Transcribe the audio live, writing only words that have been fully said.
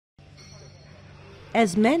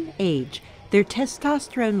As men age, their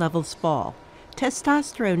testosterone levels fall.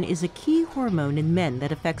 Testosterone is a key hormone in men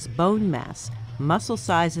that affects bone mass, muscle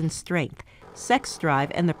size and strength, sex drive,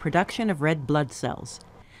 and the production of red blood cells.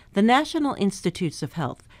 The National Institutes of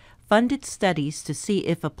Health funded studies to see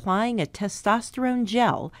if applying a testosterone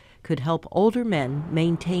gel could help older men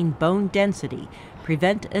maintain bone density,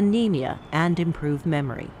 prevent anemia, and improve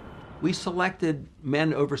memory. We selected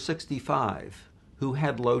men over 65 who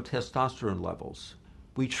had low testosterone levels.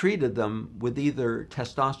 We treated them with either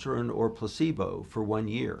testosterone or placebo for 1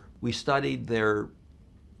 year. We studied their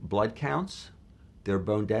blood counts, their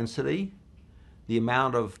bone density, the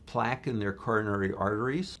amount of plaque in their coronary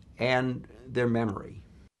arteries, and their memory.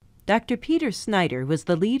 Dr. Peter Snyder was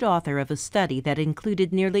the lead author of a study that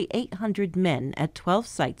included nearly 800 men at 12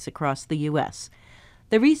 sites across the U.S.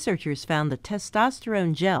 The researchers found the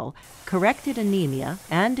testosterone gel corrected anemia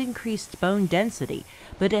and increased bone density,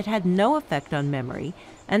 but it had no effect on memory,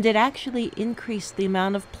 and it actually increased the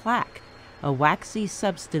amount of plaque, a waxy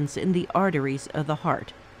substance in the arteries of the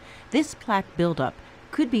heart. This plaque buildup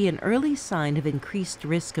could be an early sign of increased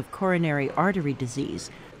risk of coronary artery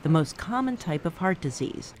disease, the most common type of heart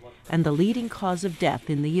disease, and the leading cause of death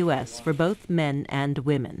in the U.S. for both men and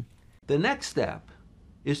women. The next step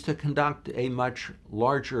is to conduct a much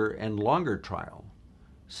larger and longer trial,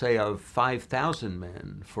 say of 5,000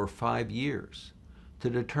 men for 5 years, to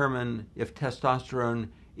determine if testosterone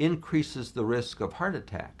increases the risk of heart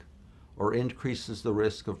attack or increases the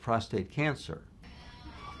risk of prostate cancer,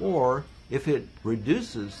 or if it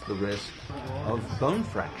reduces the risk of bone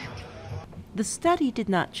fracture. The study did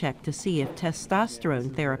not check to see if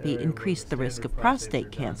testosterone therapy increased the risk of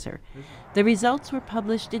prostate cancer. The results were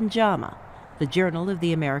published in JAMA, the Journal of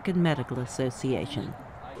the American Medical Association.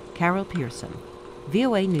 Carol Pearson,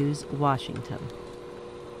 VOA News, Washington.